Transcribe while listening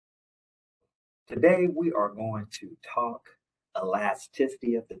Today, we are going to talk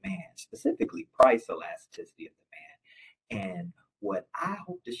elasticity of demand, specifically price elasticity of demand. And what I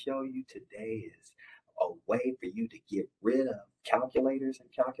hope to show you today is a way for you to get rid of calculators and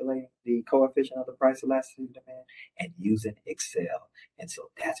calculating the coefficient of the price elasticity of demand and using Excel. And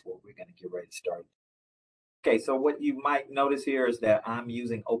so that's what we're going to get ready to start. Okay, so what you might notice here is that I'm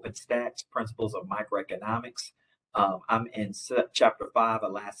using OpenStack's Principles of Microeconomics. I'm in Chapter 5,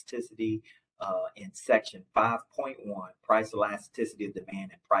 Elasticity, in Section 5.1, Price Elasticity of Demand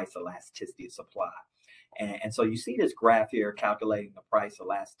and Price Elasticity of Supply. And so you see this graph here calculating the price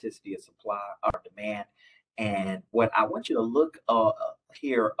elasticity of supply or demand. And what I want you to look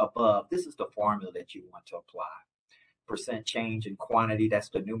here above, this is the formula that you want to apply. Percent change in quantity, that's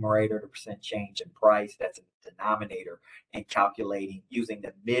the numerator. The percent change in price, that's the denominator. And calculating using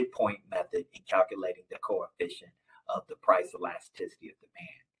the midpoint method in calculating the coefficient of the price elasticity of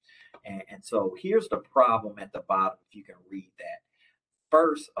demand. And so here's the problem at the bottom, if you can read that.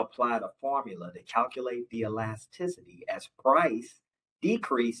 First, apply the formula to calculate the elasticity as price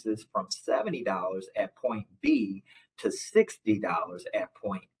decreases from $70 at point B to $60 at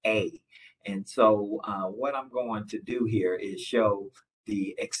point A. And so what I'm going to do here is show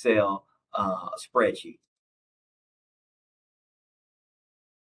the Excel spreadsheet.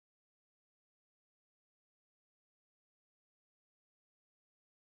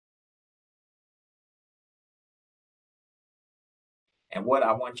 And what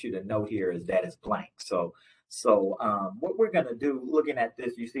I want you to note here is that it's blank. So what we're going to do, looking at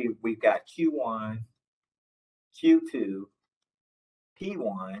this, you see we've got Q1, Q2,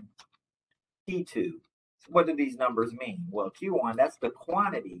 P1, P2. What do these numbers mean? Well, Q1, that's the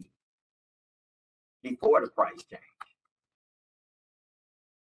quantity before the price change.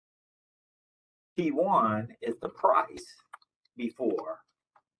 P1 is the price before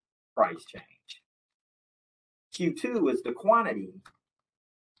price change. Q2 is the quantity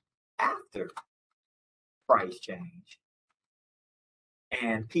after price change.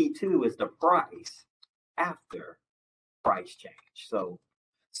 And P2 is the price after price change. So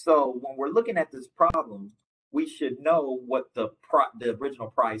when we're looking at this problem, we should know what the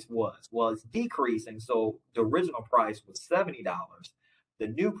original price was. Well, it's decreasing, so the original price was $70. The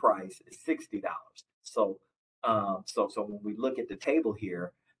new price is $60. So when we look at the table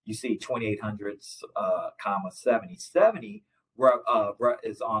here, you see 2800, comma 70. 70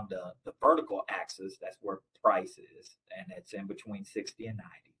 is on the vertical axis. That's where price is, and it's in between 60 and 90.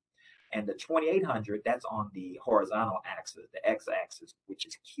 And the 2800, that's on the horizontal axis, the x-axis, which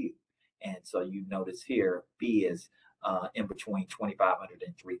is Q. And so you notice here, B is in between 2500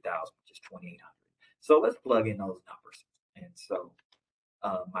 and 3000, which is 2800. So let's plug in those numbers. And so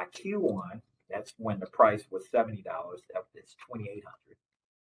my Q1, that's when the price was $70, that's 2800.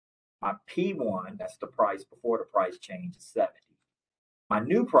 My P1, that's the price before the price change, is 70. My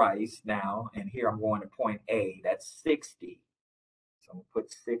new price now, and here I'm going to point A, that's 60. So I'm going to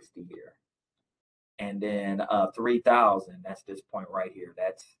put 60 here. And then 3,000, that's this point right here.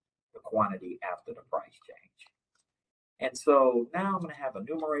 That's the quantity after the price change. And so now I'm going to have a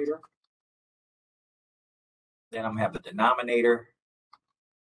numerator. Then I'm going to have a denominator.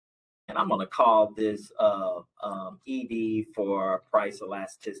 And I'm going to call this ED for price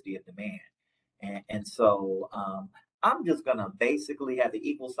elasticity of demand. And so I'm just going to basically have the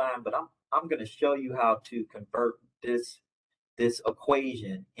equal sign, but I'm going to show you how to convert this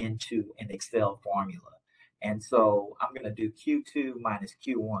equation into an Excel formula. And so I'm going to do Q2 minus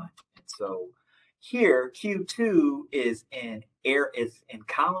Q1. And so here Q2 is in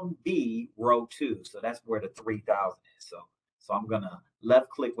column B, row 2. So that's where the 3000 is. So I'm going to left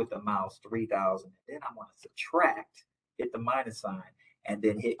click with the mouse 3000, and then I'm going to subtract, hit the minus sign, and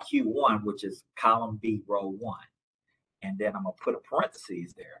then hit Q1, which is column B, row 1. And then I'm going to put a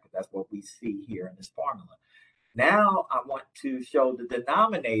parentheses there, because that's what we see here in this formula. Now I want to show the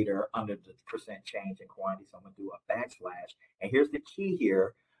denominator under the percent change in quantity. So I'm going to do a backslash. And here's the key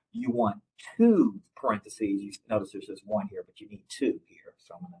here. You want 2 parentheses. You notice there's just 1 here, but you need 2 here.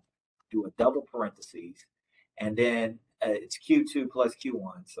 So I'm going to do a double parentheses. And then it's Q2 plus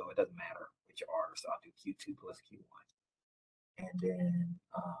Q1. So it doesn't matter which order. So I'll do Q2 plus Q1. And then,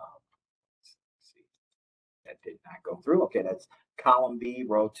 let's see. That did not go through. Okay, that's column B,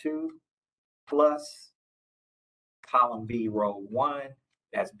 row 2, plus column B, row 1,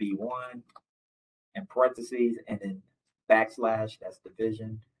 that's B1, and parentheses, and then backslash, that's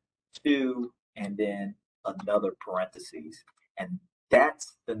division, 2, and then another parentheses. And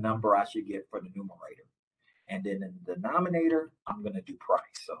that's the number I should get for the numerator. And then in the denominator, I'm going to do price.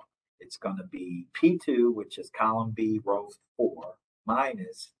 So it's going to be P2, which is column B, row 4,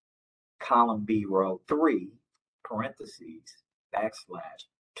 minus column B, row 3, parentheses, backslash,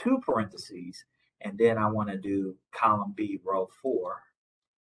 2 parentheses, and then I want to do column B, row 4,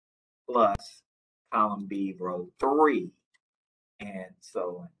 plus column B, row 3. And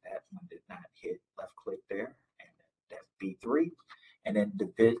so that one did not hit, left click there, and that's B3. And then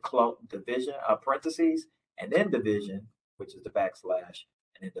division, parentheses, and then division, which is the backslash,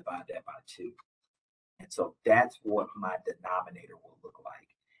 and then divide that by 2. And so that's what my denominator will look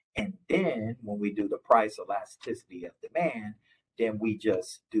like. And then when we do the price elasticity of demand, then we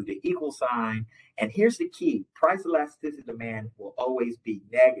just do the equal sign. And here's the key: price elasticity of demand will always be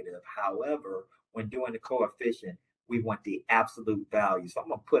negative. However, when doing the coefficient, we want the absolute value. So I'm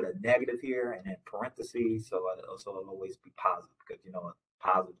going to put a negative here and then parentheses, so it'll always be positive, because you know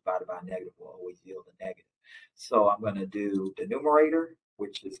positive divided by negative will always yield a negative. So I'm going to do the numerator,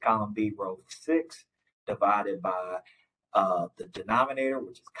 which is column B, row 6, divided by the denominator,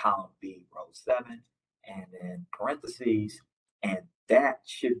 which is column B, row 7, and then parentheses, and that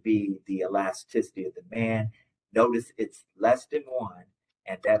should be the elasticity of demand. Notice it's less than 1,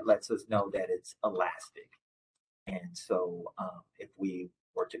 and that lets us know that it's elastic. And so if we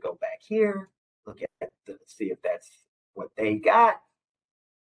were to go back here, look at see if that's what they got.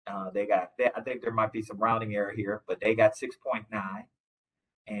 I think there might be some rounding error here, but they got 6.9.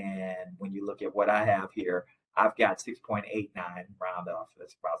 And when you look at what I have here, I've got 6.89 round off.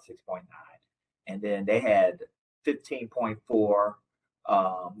 That's about 6.9. And then they had 15.4.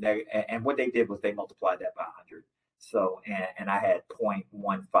 And what they did was they multiplied that by 100. So, and I had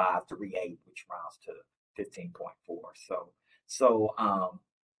 0.1538, which rounds to 15.4.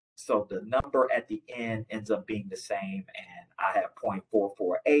 So the number at the end ends up being the same, and I have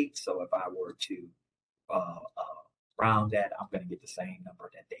 0.448. So if I were to round that, I'm going to get the same number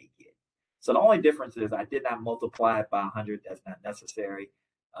that they get. So the only difference is I did not multiply it by 100. That's not necessary.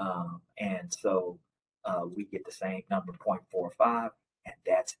 And so we get the same number, 0.45, and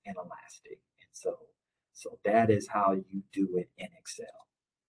that's inelastic. And so that is how you do it in Excel.